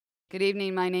Good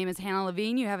evening. My name is Hannah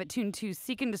Levin. You have it tuned to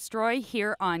Seek and Destroy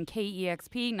here on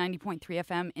KEXP 90.3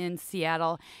 FM in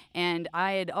Seattle. And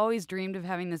I had always dreamed of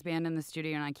having this band in the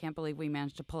studio, and I can't believe we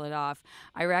managed to pull it off.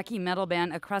 Iraqi metal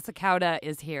band Acrassicauda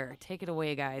is here. Take it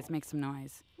away, guys. Make some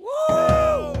noise.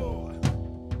 Woo!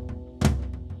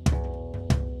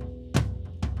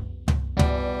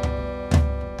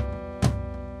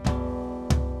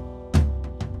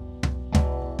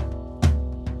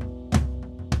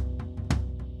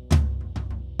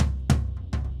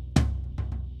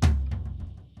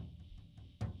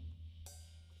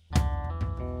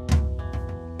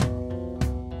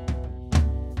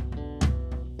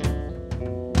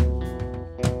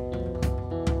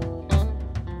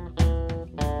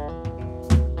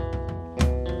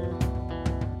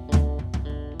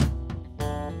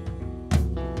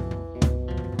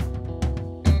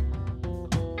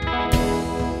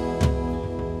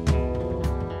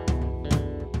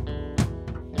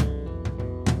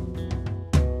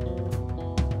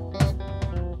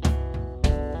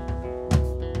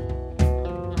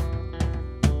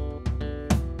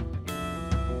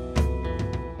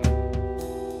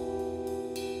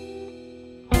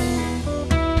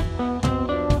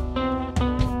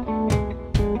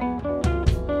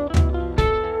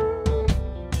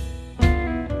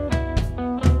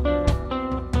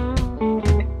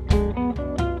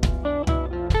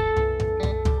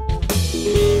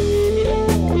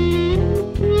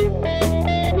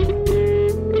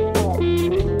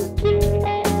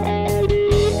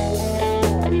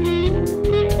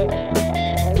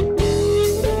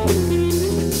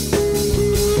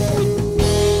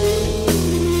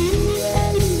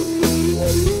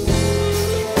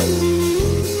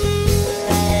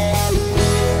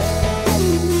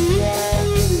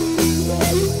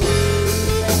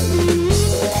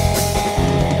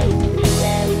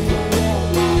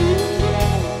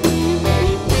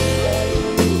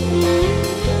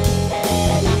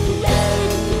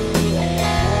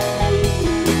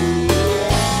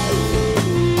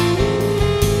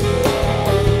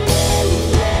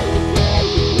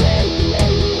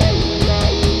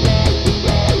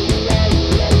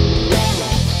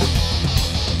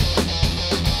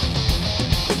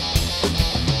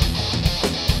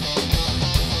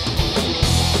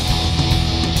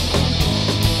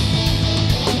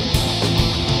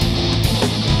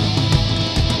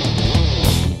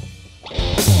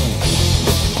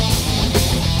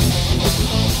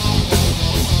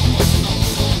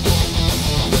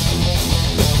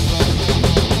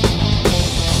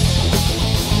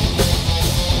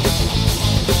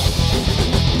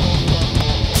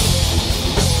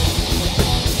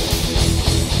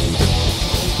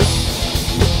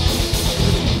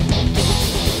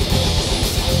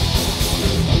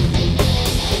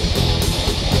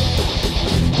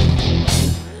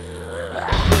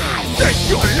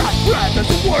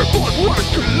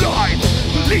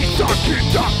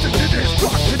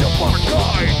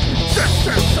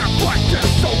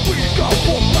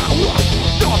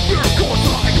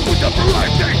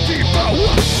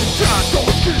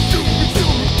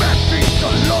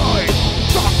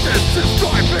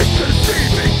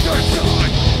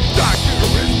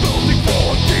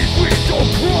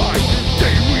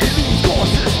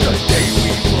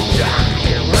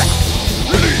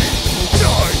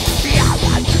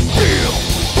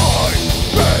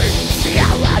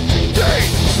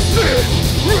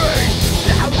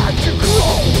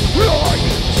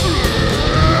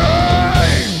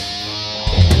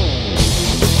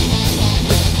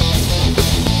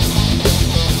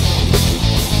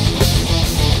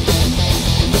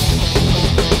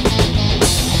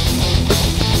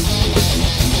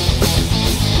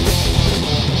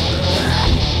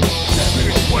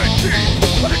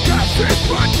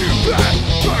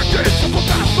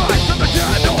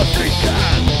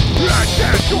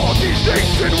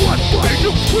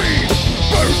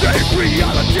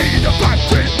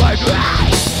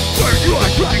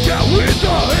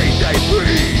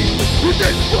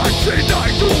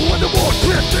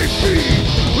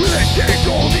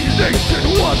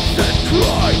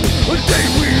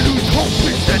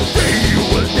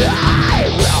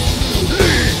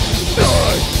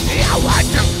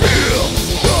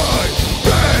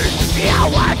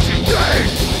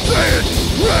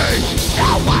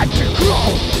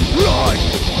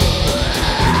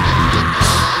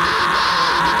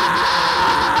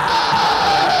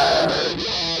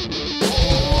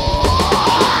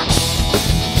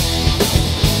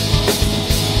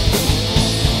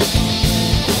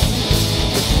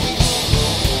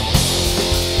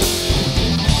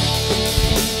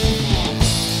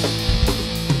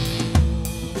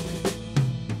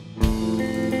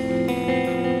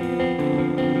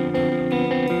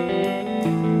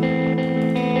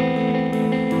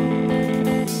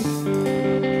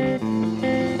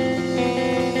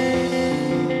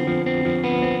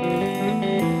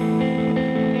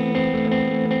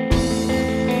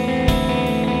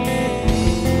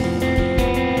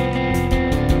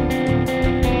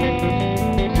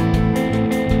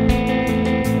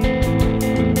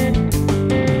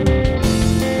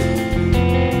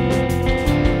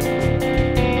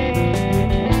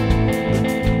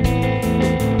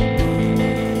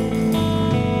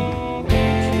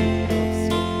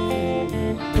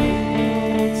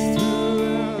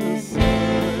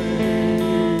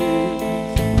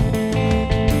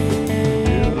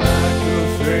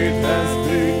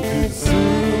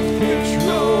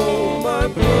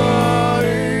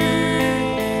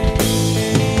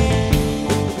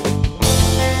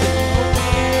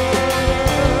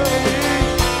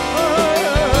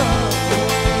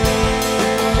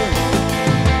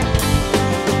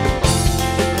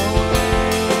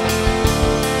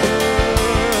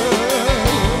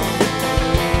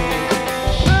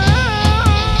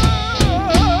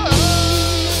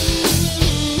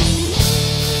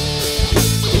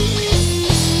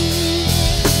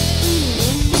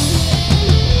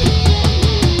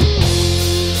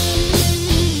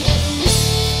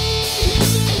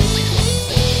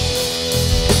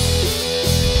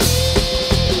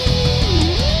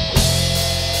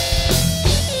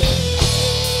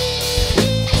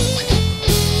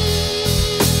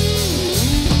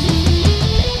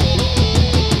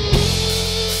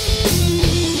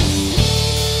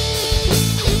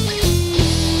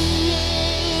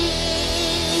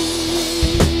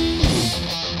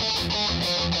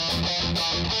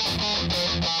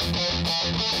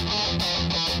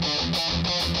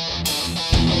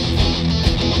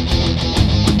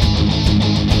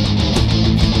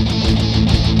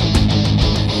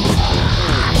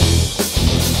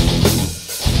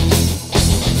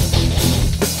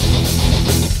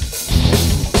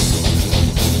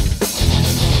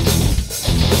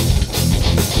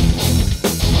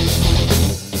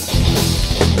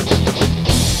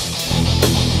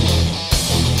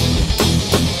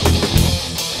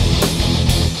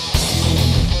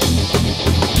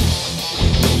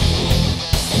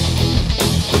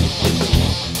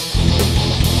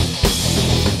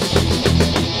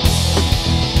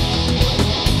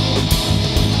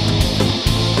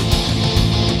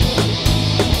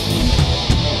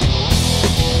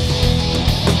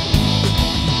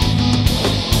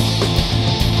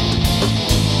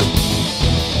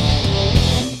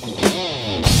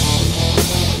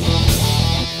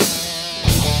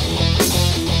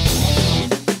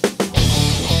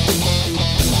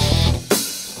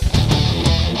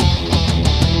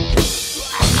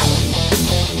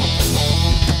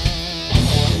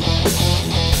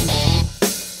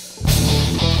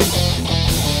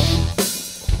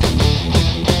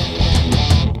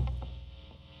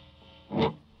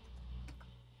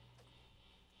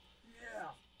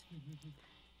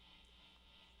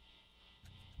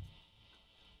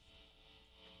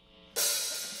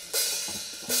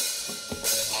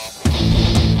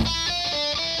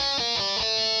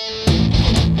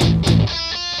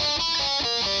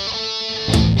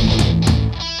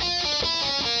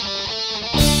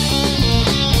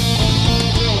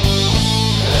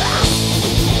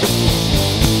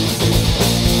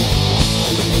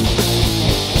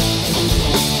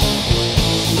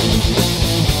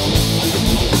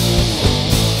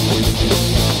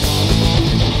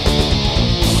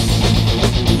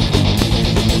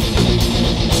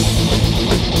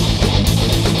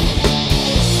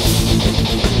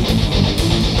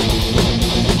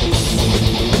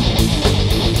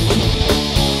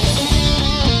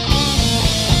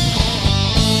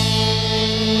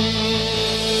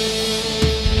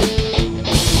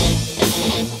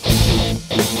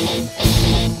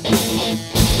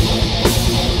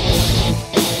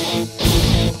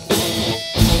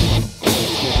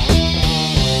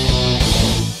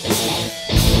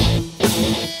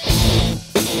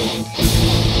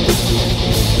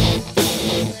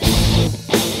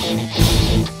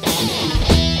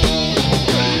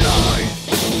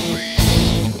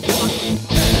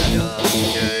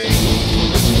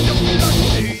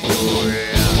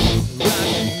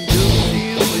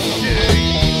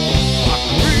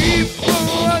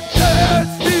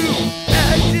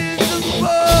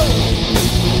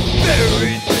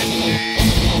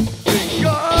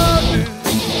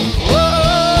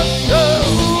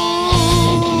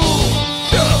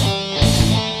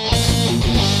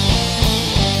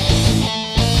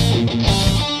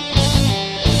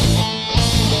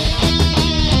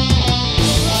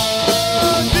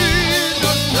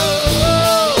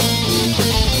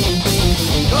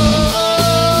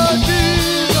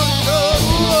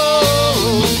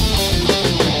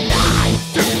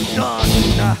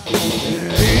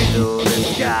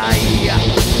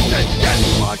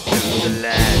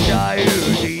 I hear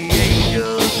the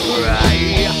angels cry.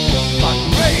 My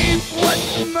grave was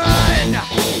mine,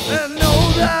 and know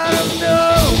that I'm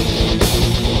now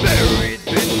buried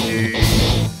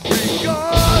beneath the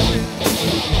garden.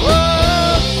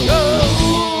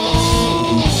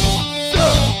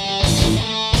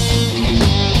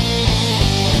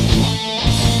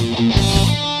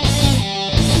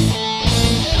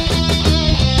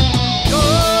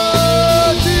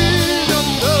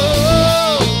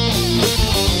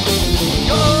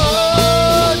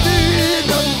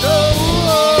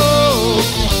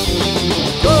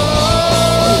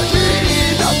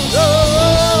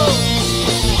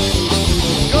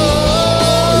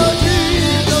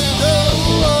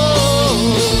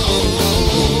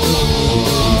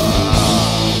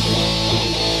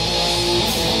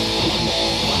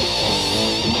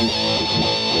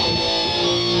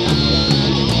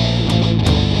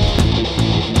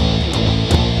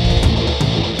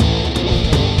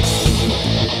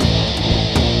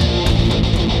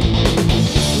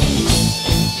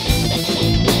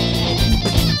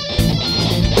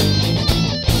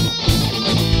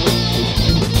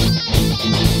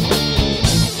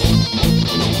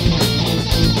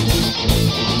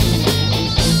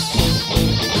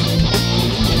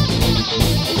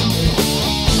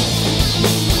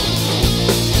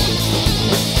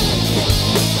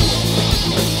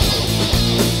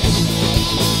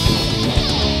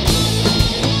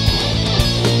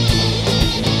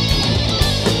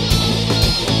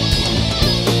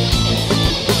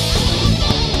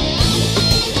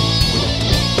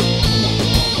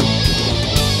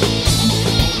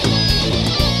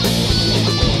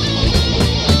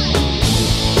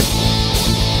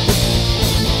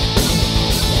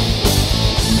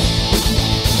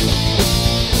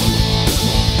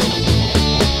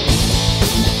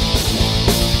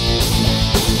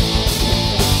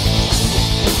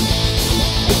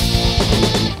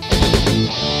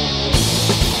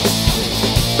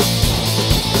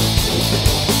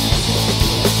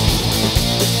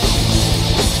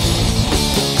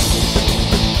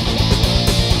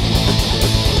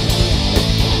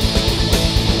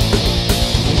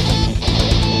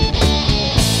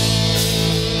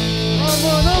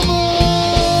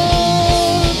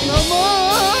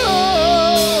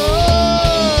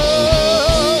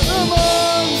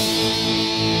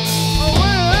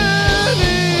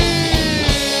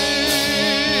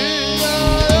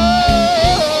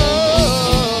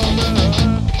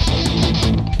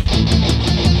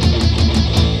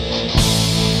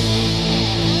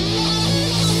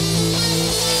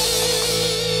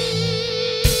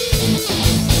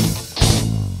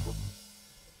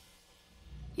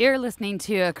 You're listening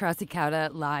to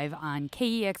Acrassicauda live on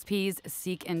KEXP's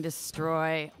Seek and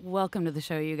Destroy. Welcome to the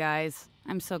show, you guys.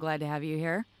 I'm so glad to have you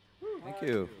here. Thank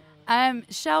you.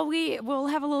 We'll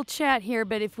have a little chat here,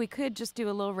 but if we could just do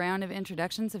a little round of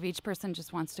introductions if each person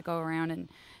just wants to go around and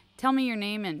tell me your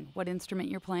name and what instrument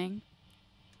you're playing.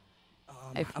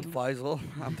 I'm Faisal.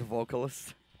 I'm the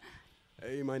vocalist.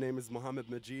 Hey, my name is Mohammed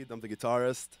Majid. I'm the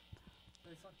guitarist.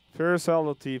 Firas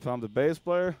Al-Latif, I'm the bass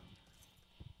player.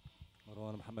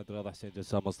 مروان محمد رضا حسين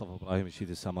جسام مصطفى إبراهيم يشيد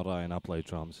الساموراي and I play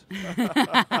drums.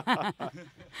 That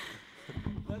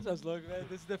sounds like man.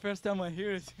 This is the first time I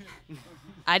hear it.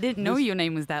 I didn't know your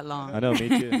name was that long. I know, me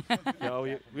too.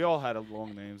 Yeah, we all had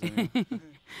long names. I mean.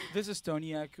 This is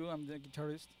Tony Aku. I'm the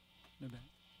guitarist. No bad.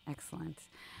 Excellent.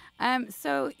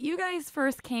 So you guys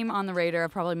first came on the radar,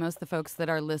 probably most of the folks that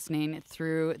are listening,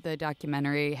 through the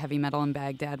documentary Heavy Metal in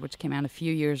Baghdad, which came out a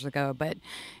few years ago. But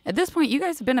at this point, you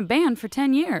guys have been a band for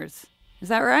 10 years. Is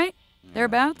that right?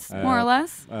 Thereabouts, more or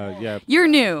less? Yeah. You're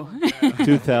new.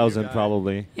 2000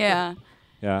 probably. Yeah.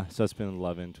 Yeah, so it's been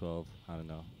 11, 12, I don't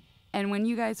know. And when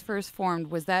you guys first formed,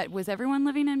 was everyone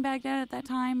living in Baghdad at that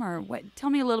time? Or what?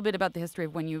 Tell me a little bit about the history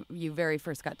of when you very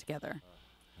first got together.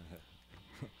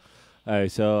 All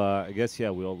right, so I guess,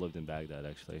 yeah, we all lived in Baghdad,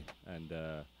 actually. And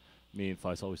me and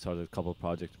Faisal, we started a couple of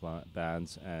project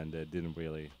bands, and it didn't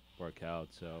really work out.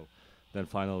 So then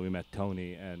finally we met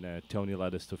Tony, and Tony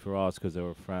led us to Firas because they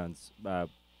were friends.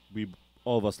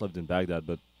 All of us lived in Baghdad,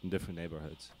 but in different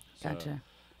neighborhoods. Gotcha. So,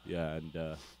 yeah,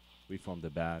 and we formed the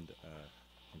band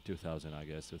in 2000, I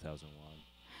guess, 2001,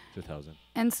 2000.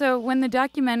 And so when the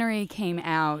documentary came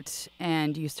out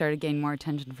and you started getting more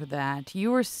attention for that,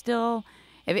 you were still,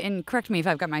 and correct me if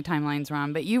I've got my timelines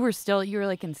wrong, but you were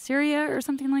like in Syria or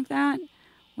something like that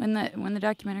when the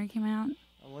documentary came out?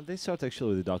 When they started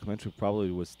actually the documentary probably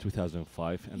was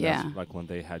 2005, and that's like when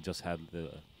they had just had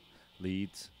the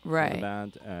leads for the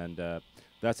band, and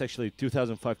that's actually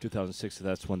 2005, 2006. So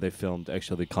that's when they filmed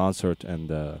actually the concert and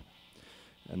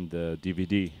and the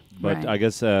DVD. But Right. I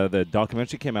guess the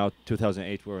documentary came out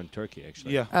 2008. We were in Turkey,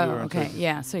 actually. Yeah. Oh, we were in okay. Turkey.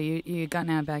 Yeah. So you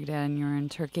gotten out of Baghdad and you were in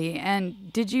Turkey.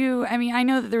 And did you, I mean, I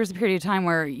know that there was a period of time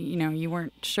where, you know, you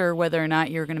weren't sure whether or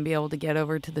not you were going to be able to get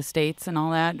over to the States and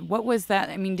all that. What was that?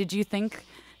 I mean, did you think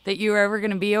that you were ever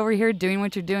going to be over here doing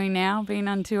what you're doing now, being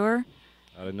on tour?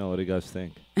 I don't know. What do you guys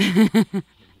think? I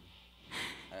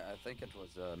think it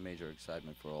was a major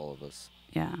excitement for all of us.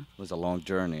 Yeah. It was a long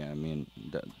journey. I mean,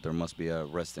 there must be a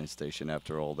resting station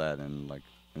after all that, and like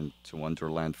into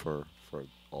Wonderland for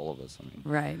all of us. I mean,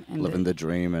 Right. And living the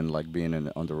dream and like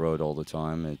being on the road all the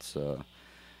time.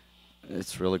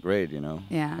 It's really great, you know.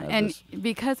 Yeah, Have and this-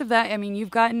 because of that, I mean, you've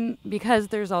gotten, because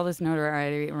there's all this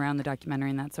notoriety around the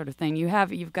documentary and that sort of thing. You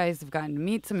guys have gotten to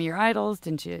meet some of your idols,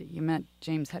 didn't you? You met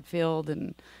James Hetfield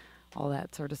and all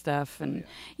that sort of stuff, and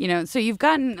you know, so you've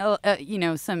gotten, you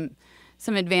know, some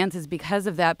advances because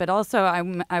of that. But also,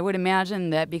 I would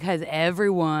imagine that because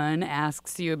everyone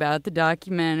asks you about the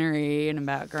documentary and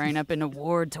about growing up in a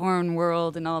war-torn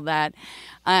world and all that,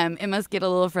 it must get a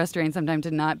little frustrating sometimes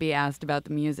to not be asked about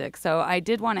the music. So I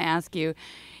did want to ask you,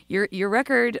 your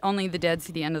record, Only the Dead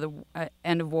See the End of the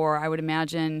End of War. I would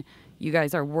imagine you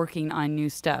guys are working on new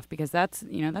stuff because that's,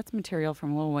 you know, that's material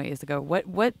from a little ways ago.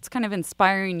 What's kind of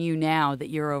inspiring you now that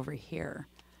you're over here?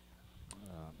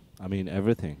 I mean,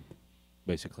 everything,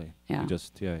 basically. Yeah.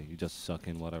 You just suck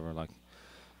in whatever, like,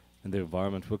 in the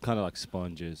environment. We're kind of like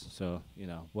sponges, so, you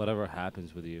know, whatever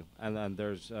happens with you. And then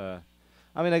there's, I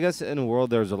mean, I guess in the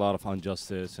world there's a lot of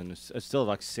injustice, and it's still,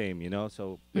 like, same, you know?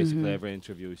 So, basically, every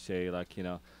interview we say, like, you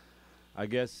know, I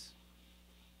guess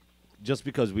just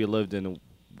because we lived in,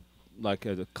 a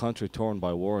country torn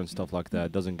by war and stuff like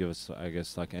that doesn't give us, I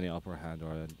guess, like, any upper hand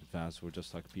or advance. We're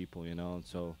just, like, people, you know? And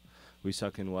so we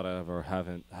suck in whatever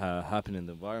happened in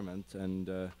the environment,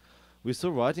 and we're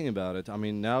still writing about it. I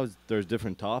mean, now there's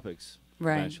different topics,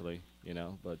 Right. eventually, you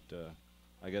know, but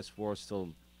I guess war's still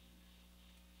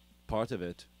part of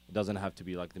it. It doesn't have to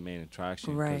be like the main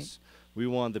attraction. Right. 'Cause we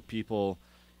want the people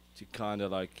to kind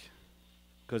of like,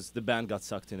 because the band got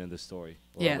sucked in the story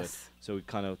a little bit. Yes. So we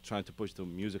kind of trying to push the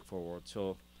music forward.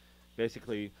 So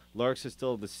basically, lyrics is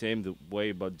still the same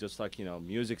way, but just like, you know,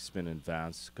 music's been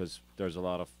advanced because there's a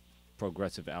lot of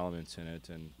progressive elements in it,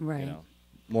 and Right. you know,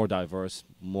 more diverse,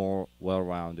 more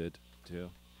well-rounded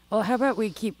too. Well, how about we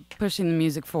keep pushing the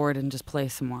music forward and just play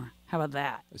some more? How about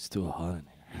that? It's too hot in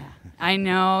here, I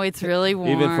know, it's really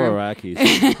warm. even for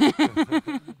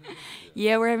Iraqis.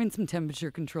 Yeah, we're having some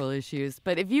temperature control issues,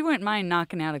 but if you wouldn't mind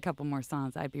knocking out a couple more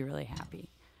songs, I'd be really happy.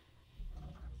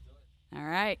 All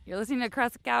right, you're listening to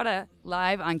Acrassicauda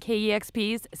live on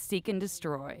KEXP's Seek and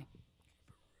Destroy.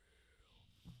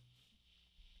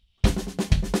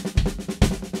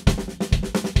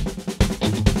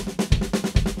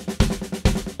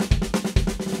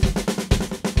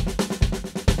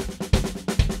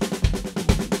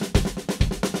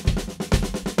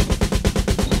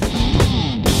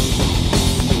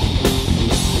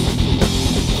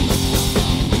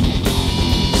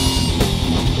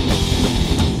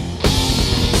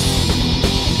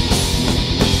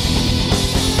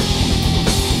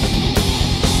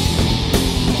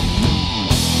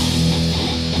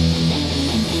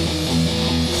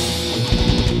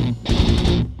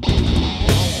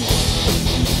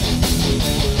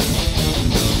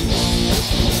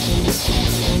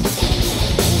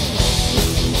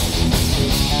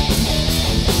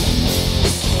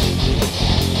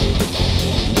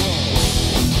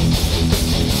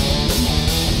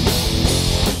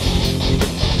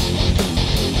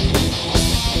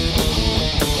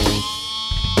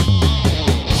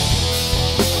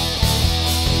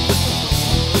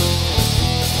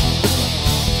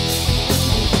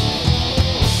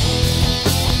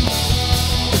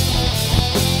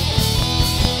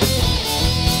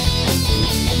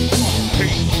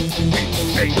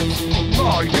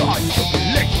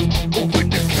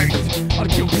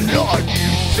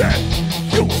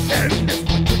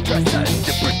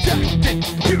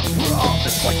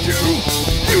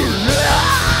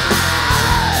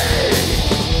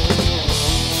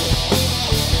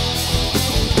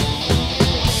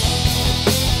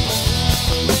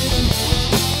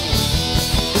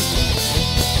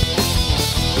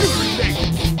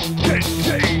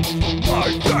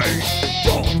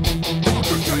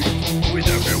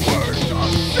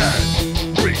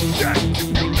 Reject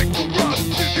you like to run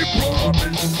to the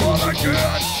promise, but I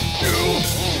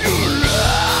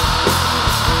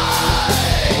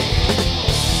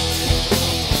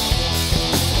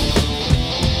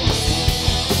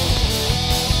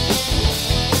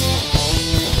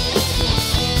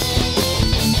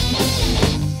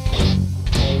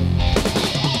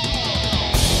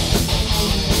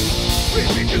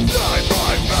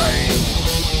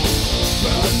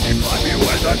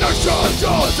the national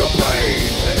jaws of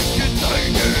pain and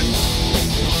containment.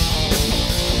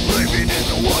 Living in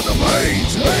the world of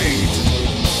hate.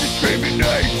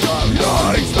 Discrimination,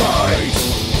 lies.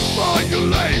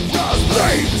 Violation,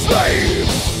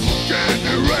 slave.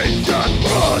 Generation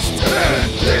must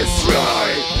end this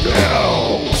right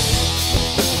now.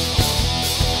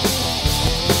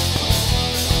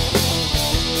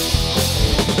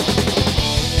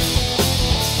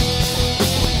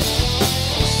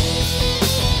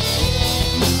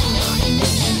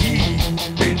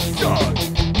 Inside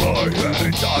my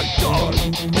head I die,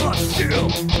 but still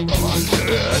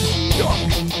undead. Stuck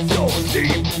so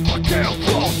deep I can't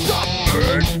fall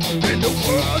submerged in the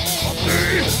world of the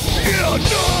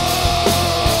unknown.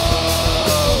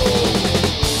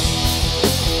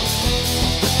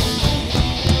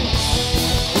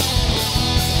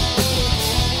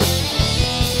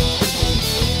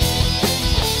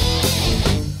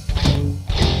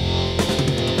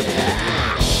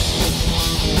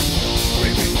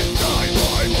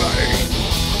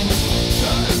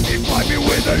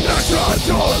 With the natural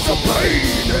jaws of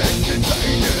pain and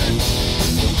containment.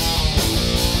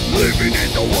 Living in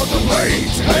the world of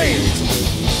hate.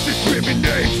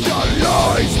 Discrimination,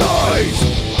 lies.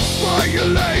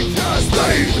 Violation,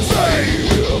 slave.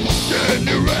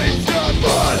 Generation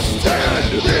must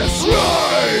end this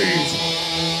right.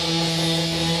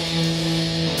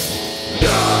 No!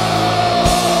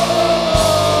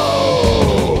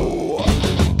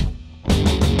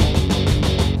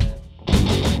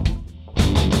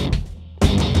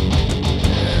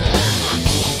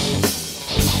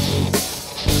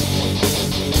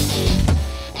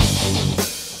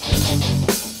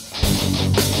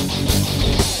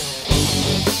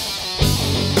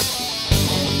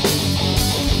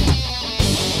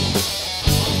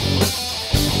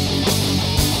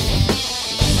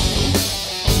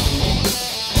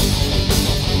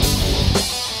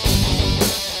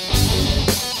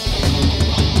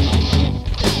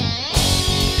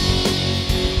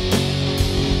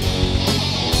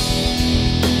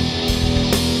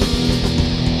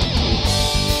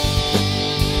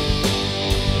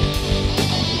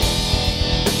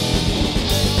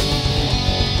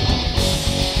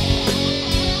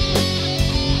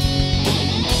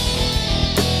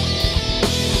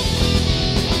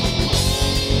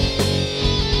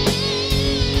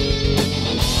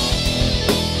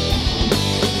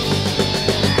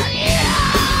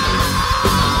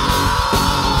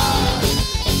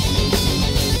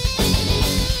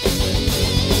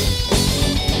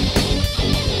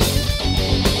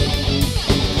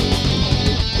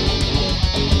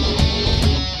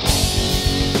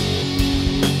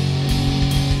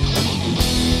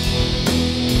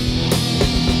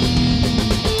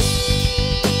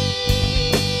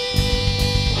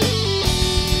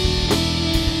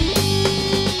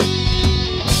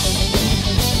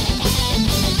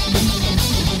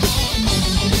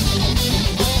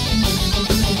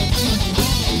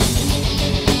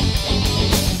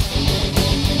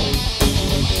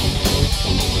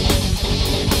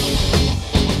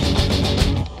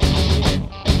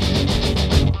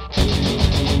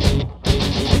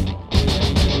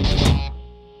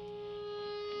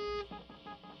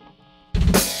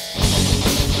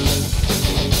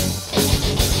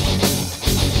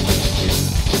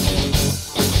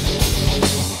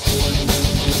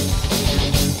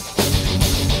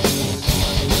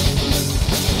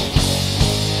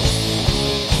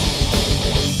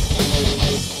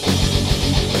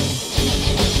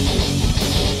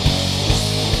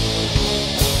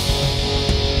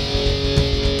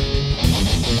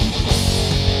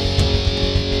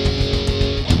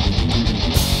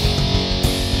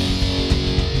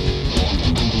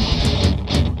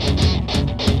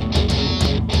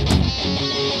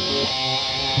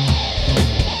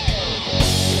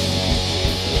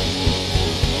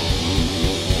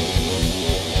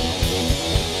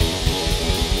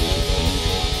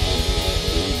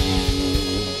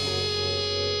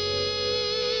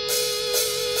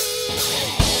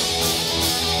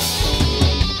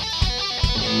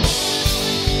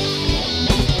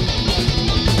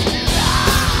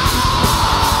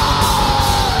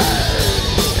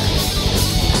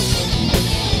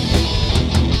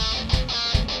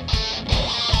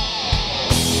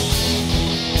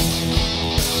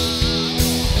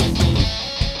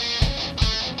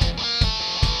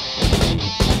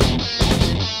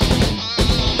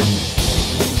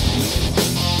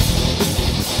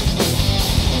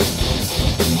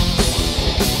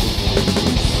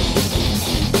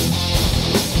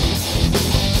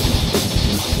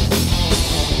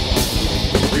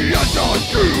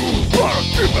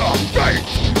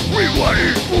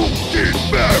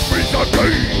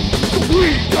 again. So we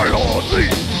can hardly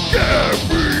scare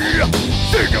me.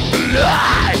 Sing of the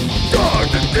light,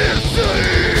 stars in this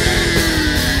sea.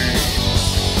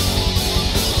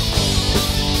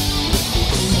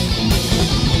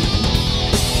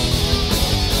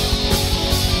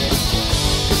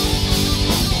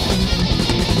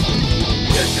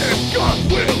 Is it God's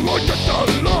will or just a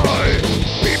lie?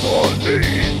 People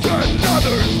leave and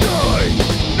others die.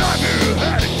 Never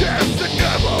had a chance and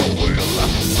never will.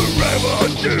 Forever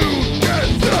do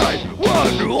decide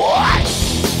one way.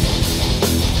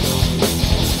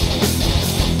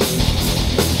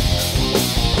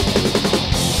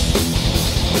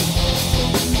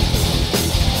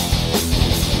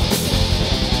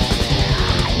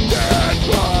 Dead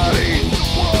bodies,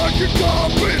 watching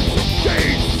coffins,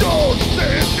 caged souls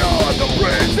in other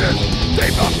prisons. They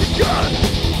must be gone,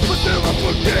 but still I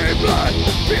forgave blood.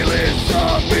 Feeling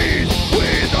zombies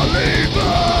with a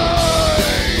Levin.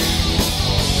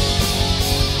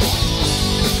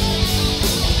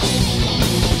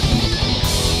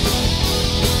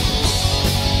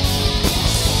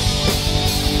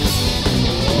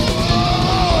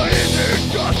 Oh, is it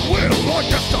God's will or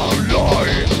just a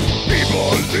lie?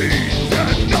 People leave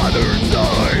and others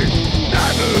die.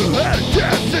 Never had a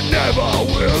chance and never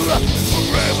will.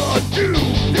 Forever do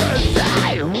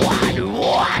decide what.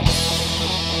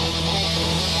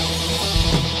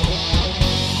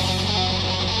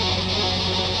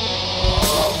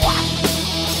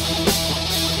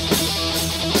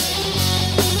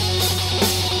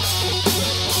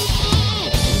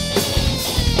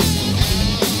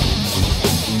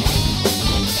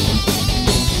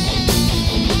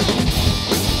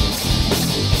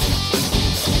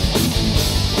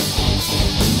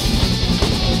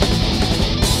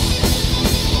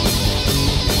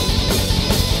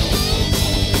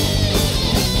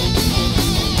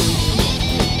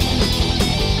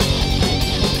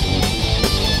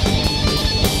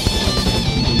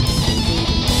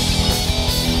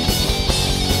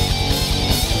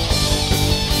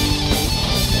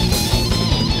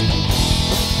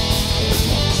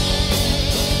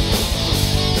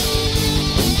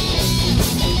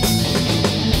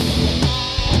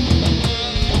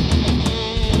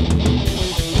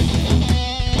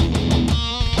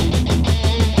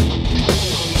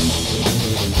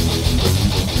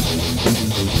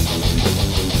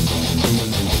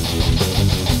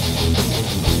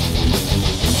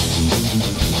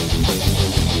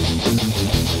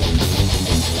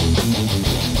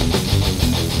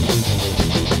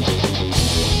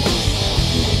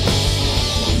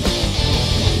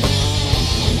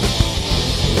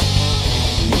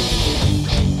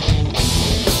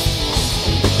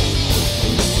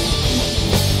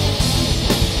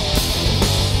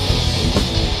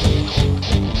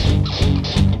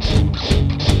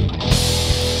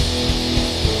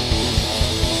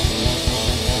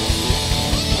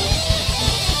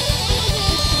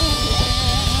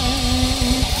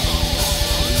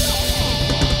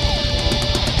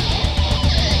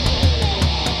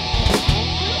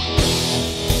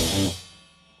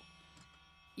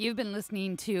 You've been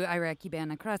listening to Iraqi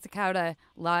band Acrassicauda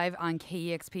live on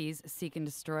KEXP's Seek and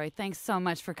Destroy. Thanks so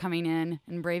much for coming in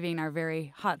and braving our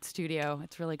very hot studio.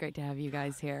 It's really great to have you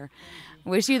guys here.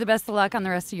 Wish you the best of luck on the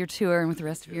rest of your tour and with the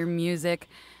rest of your music.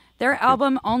 Their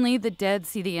album, Only the Dead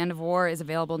See the End of War, is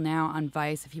available now on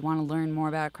Vice. If you want to learn more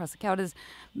about Acrassicauda's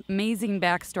amazing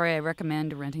backstory, I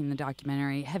recommend renting the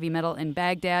documentary Heavy Metal in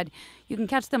Baghdad. You can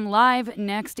catch them live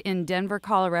next in Denver,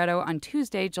 Colorado on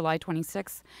Tuesday, July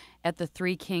 26th at the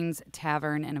Three Kings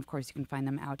Tavern. And, of course, you can find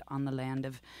them out on the land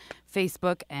of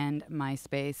Facebook and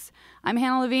MySpace. I'm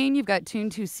Hannah Levine. You've got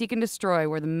tuned to Seek and Destroy,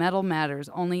 where the metal matters,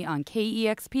 only on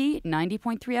KEXP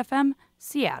 90.3 FM,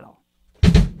 Seattle.